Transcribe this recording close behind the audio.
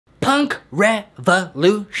Punk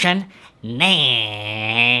Revolution now.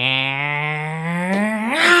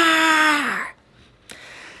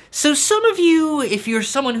 So some of you, if you're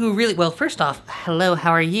someone who really, well, first off, hello,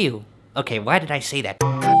 how are you? Okay, why did I say that?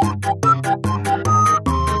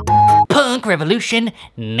 Punk Revolution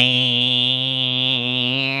now.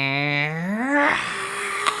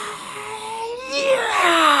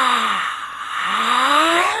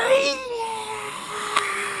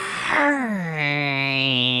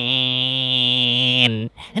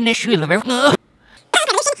 And the shoe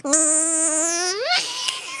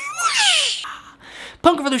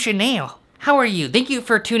Punk Revolution now. How are you? Thank you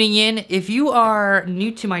for tuning in. If you are new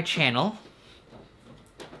to my channel,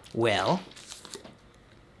 well,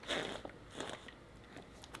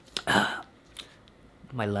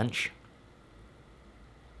 my lunch.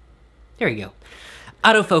 There you go.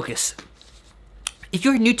 Autofocus. If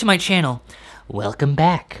you're new to my channel, welcome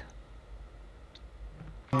back.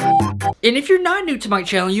 And if you're not new to my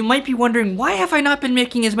channel, you might be wondering, why have I not been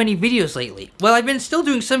making as many videos lately? Well, I've been still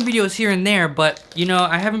doing some videos here and there, but, you know,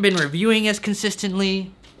 I haven't been reviewing as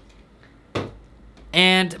consistently,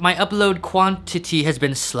 and my upload quantity has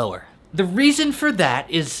been slower. The reason for that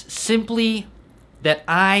is simply that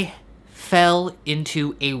I fell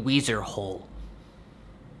into a Weezer hole.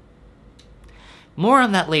 More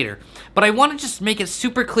on that later, but I want to just make it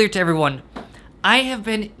super clear to everyone, I have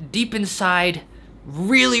been deep inside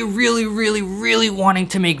really wanting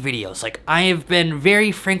to make videos. Like, I have been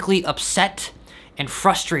very frankly upset and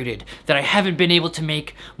frustrated that I haven't been able to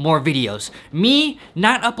make more videos. Me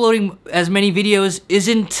not uploading as many videos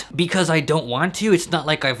isn't because I don't want to. It's not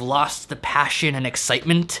like I've lost the passion and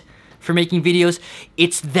excitement for making videos.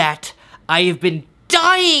 It's that I have been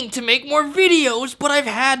dying to make more videos, but I've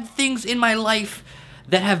had things in my life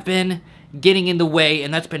that have been getting in the way,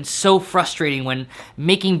 and that's been so frustrating when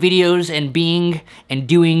making videos and being and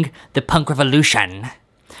doing the punk revolution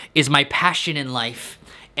is my passion in life,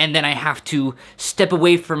 and then I have to step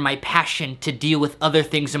away from my passion to deal with other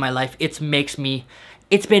things in my life. It's been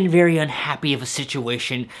very unhappy of a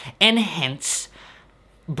situation, and hence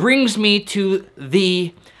brings me to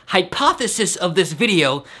the hypothesis of this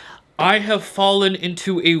video. I have fallen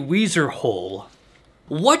into a Weezer hole.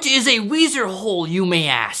 What is a Weezer hole, you may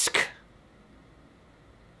ask?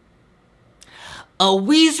 A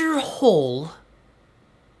Weezer hole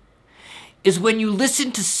is when you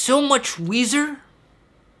listen to so much Weezer,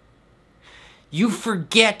 you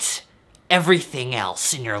forget everything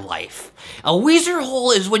else in your life. A Weezer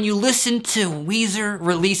hole is when you listen to Weezer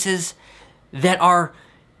releases that are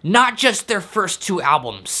not just their first two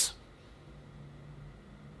albums.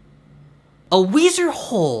 A Weezer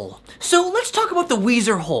hole. So let's talk about the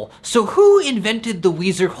Weezer hole. So who invented the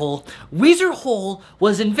Weezer hole? Weezer hole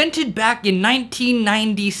was invented back in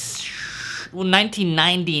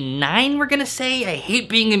 1999, we're gonna say. I hate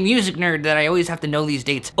being a music nerd that I always have to know these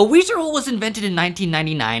dates. A Weezer hole was invented in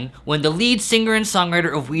 1999 when the lead singer and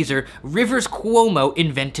songwriter of Weezer, Rivers Cuomo,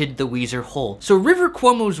 invented the Weezer hole. So River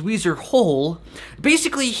Cuomo's Weezer hole,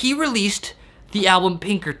 basically he released the album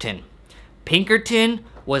Pinkerton. Pinkerton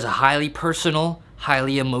was a highly personal,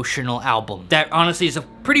 highly emotional album that honestly is a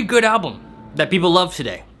pretty good album that people love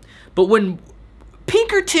today. But when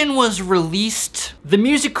Pinkerton was released, the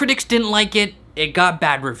music critics didn't like it. It got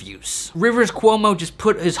bad reviews. Rivers Cuomo just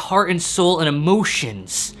put his heart and soul and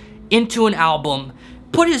emotions into an album,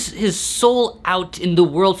 put his soul out in the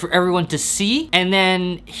world for everyone to see, and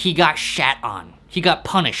then he got shat on. He got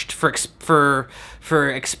punished for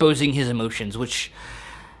exposing his emotions, which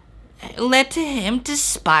led to him to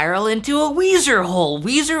spiral into a Weezer hole.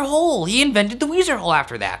 Weezer hole. He invented the Weezer hole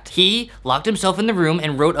after that. He locked himself in the room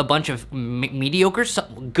and wrote a bunch of mediocre,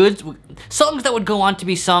 good songs that would go on to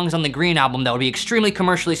be songs on the Green album that would be extremely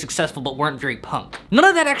commercially successful but weren't very punk. None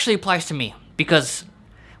of that actually applies to me because,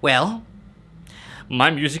 well, my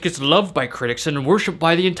music is loved by critics and worshipped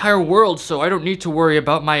by the entire world, so I don't need to worry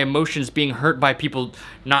about my emotions being hurt by people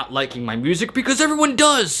not liking my music because everyone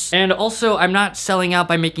does! And also, I'm not selling out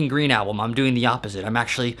by making Green album. I'm doing the opposite. I'm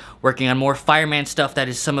actually working on more Fireman stuff that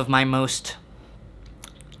is some of my most,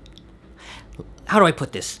 how do I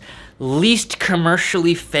put this? Least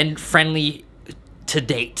commercially friendly to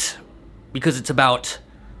date. Because it's about,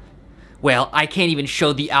 well, I can't even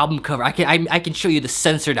show the album cover. I can show you the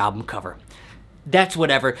censored album cover. That's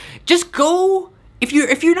whatever. Just go, if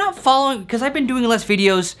you're not following, because I've been doing less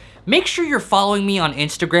videos, make sure you're following me on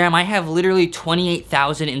Instagram. I have literally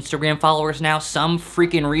 28,000 Instagram followers now, some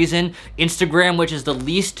freaking reason. Instagram, which is the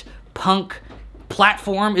least punk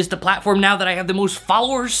platform, is the platform now that I have the most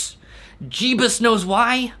followers. Jeebus knows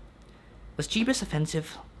why. Was Jeebus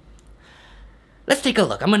offensive? Let's take a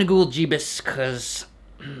look. I'm gonna Google Jeebus, because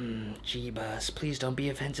Jeebus, please don't be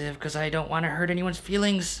offensive because I don't want to hurt anyone's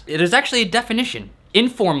feelings. It is actually a definition.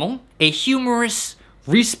 Informal, a humorous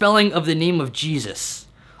respelling of the name of Jesus.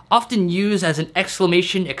 Often used as an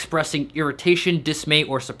exclamation expressing irritation, dismay,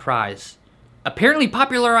 or surprise. Apparently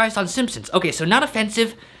popularized on Simpsons. Okay, so not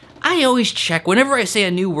offensive. I always check. Whenever I say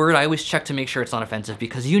a new word, I always check to make sure it's not offensive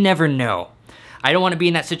because you never know. I don't want to be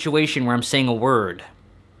in that situation where I'm saying a word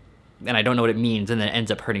and I don't know what it means and then it ends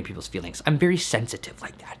up hurting people's feelings. I'm very sensitive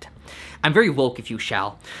like that. I'm very woke, if you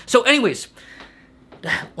shall. So anyways,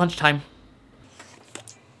 lunchtime.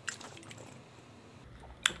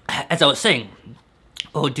 As I was saying,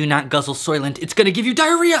 oh, do not guzzle Soylent. It's gonna give you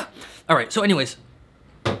diarrhea. All right, so anyways.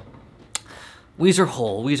 Weezer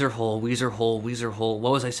Hole, Weezer Hole, Weezer Hole, Weezer Hole.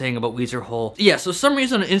 What was I saying about Weezer Hole? Yeah, so some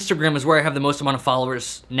reason on Instagram is where I have the most amount of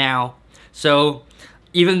followers now. So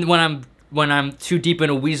even when I'm too deep in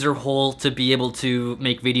a Weezer hole to be able to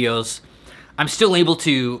make videos, I'm still able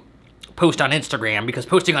to post on Instagram because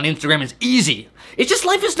posting on Instagram is easy. It's just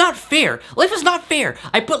life is not fair. Life is not fair.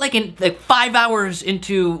 I put like 5 hours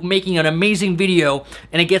into making an amazing video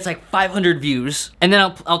and it gets like 500 views. And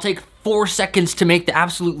then I'll take 4 seconds to make the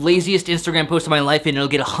absolute laziest Instagram post of my life and it'll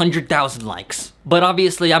get 100,000 likes. But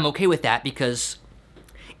obviously I'm okay with that because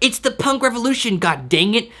it's the punk revolution, god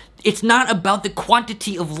dang it. It's not about the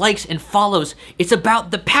quantity of likes and follows. It's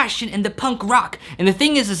about the passion and the punk rock. And the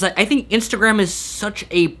thing is that I think Instagram is such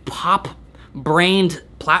a pop-brained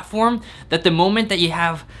platform that the moment that you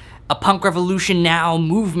have a punk revolution now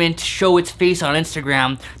movement show its face on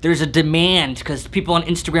Instagram, there's a demand because people on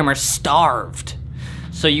Instagram are starved.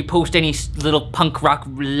 So you post any little punk rock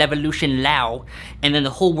revolution low, and then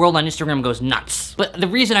the whole world on Instagram goes nuts. But the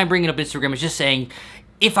reason I'm bringing up Instagram is just saying,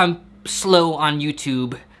 if I'm slow on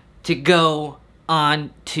YouTube, to go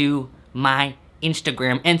on to my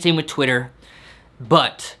Instagram, and same with Twitter.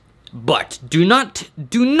 But do not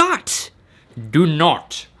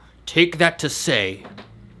take that to say,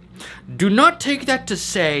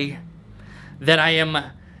 that I am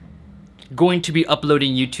going to be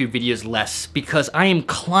uploading YouTube videos less because I am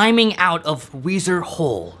climbing out of Weezer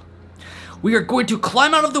Hole. We are going to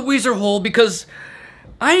climb out of the Weezer Hole because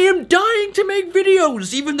I am dying to make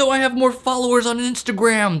videos, even though I have more followers on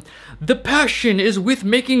Instagram. The passion is with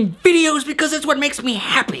making videos because it's what makes me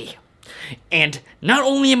happy. And not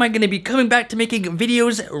only am I going to be coming back to making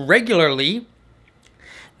videos regularly,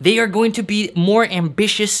 they are going to be more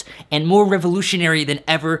ambitious and more revolutionary than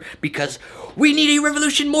ever because we need a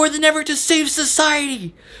revolution more than ever to save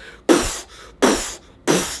society.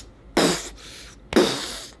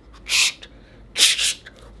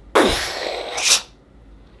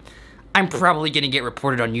 I'm probably gonna get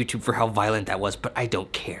reported on YouTube for how violent that was, but I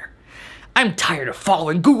don't care. I'm tired of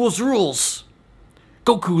following Google's rules.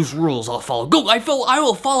 Goku's rules I'll follow. I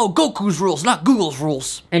will follow Goku's rules, not Google's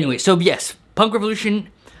rules. Anyway, so yes, punk revolution.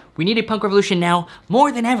 We need a punk revolution now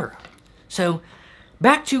more than ever. So,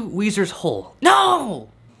 back to Weezer's Hole. No!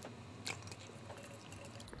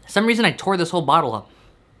 For some reason I tore this whole bottle up.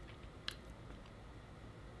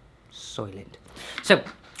 Soylent. So,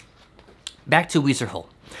 back to Weezer Hole.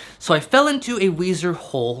 So I fell into a Weezer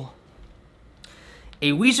hole.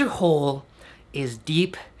 A Weezer hole is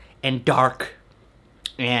deep and dark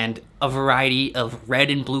and a variety of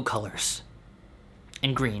red and blue colors.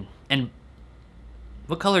 And green. And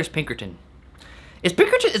what color is Pinkerton? Is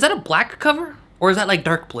that a black cover? Or is that like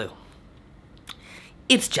dark blue?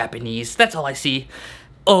 It's Japanese, that's all I see.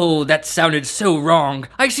 Oh, that sounded so wrong.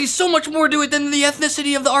 I see so much more to it than the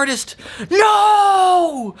ethnicity of the artist.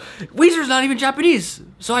 No! Weezer's not even Japanese,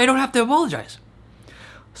 so I don't have to apologize.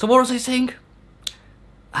 So what was I saying?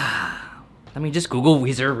 Let me just Google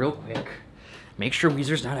Weezer real quick. Make sure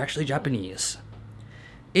Weezer's not actually Japanese.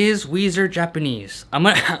 Is Weezer Japanese?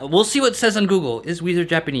 We'll see what it says on Google. Is Weezer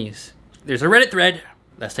Japanese? There's a Reddit thread.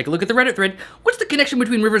 Let's take a look at the Reddit thread. What's the connection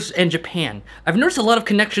between Rivers and Japan? I've noticed a lot of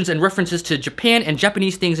connections and references to Japan and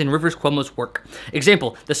Japanese things in Rivers Cuomo's work.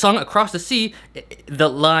 Example, the song Across the Sea, the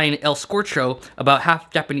line El Scorcho about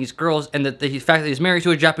half Japanese girls and the fact that he's married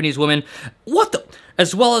to a Japanese woman. What the?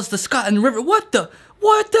 As well as the Scott and River. What the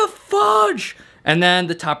fudge? And then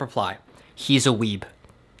the top reply. He's a weeb.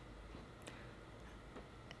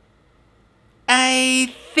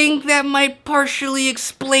 I think that might partially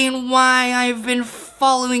explain why I've been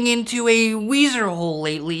falling into a Weezer hole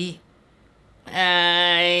lately.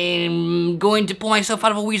 I'm going to pull myself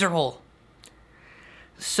out of a Weezer hole.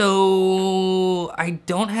 So I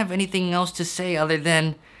don't have anything else to say other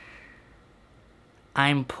than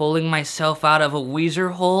I'm pulling myself out of a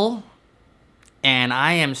Weezer hole. And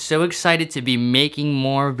I am so excited to be making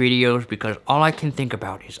more videos because all I can think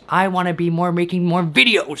about is I want to be making more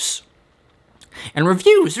videos. And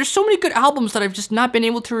reviews. There's so many good albums that I've just not been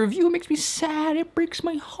able to review. It makes me sad. It breaks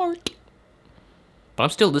my heart. But I'm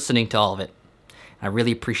still listening to all of it. I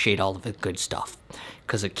really appreciate all of the good stuff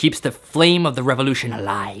because it keeps the flame of the revolution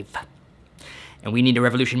alive. And we need a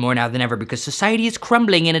revolution more now than ever because society is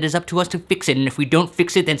crumbling and it is up to us to fix it. And if we don't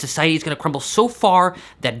fix it, then society is going to crumble so far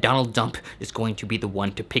that Donald Trump is going to be the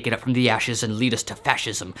one to pick it up from the ashes and lead us to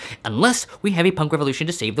fascism. Unless we have a punk revolution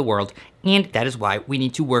to save the world. And that is why we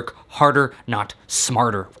need to work harder, not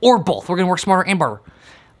smarter. Or both. We're going to work smarter and harder.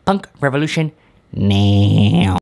 Punk revolution now.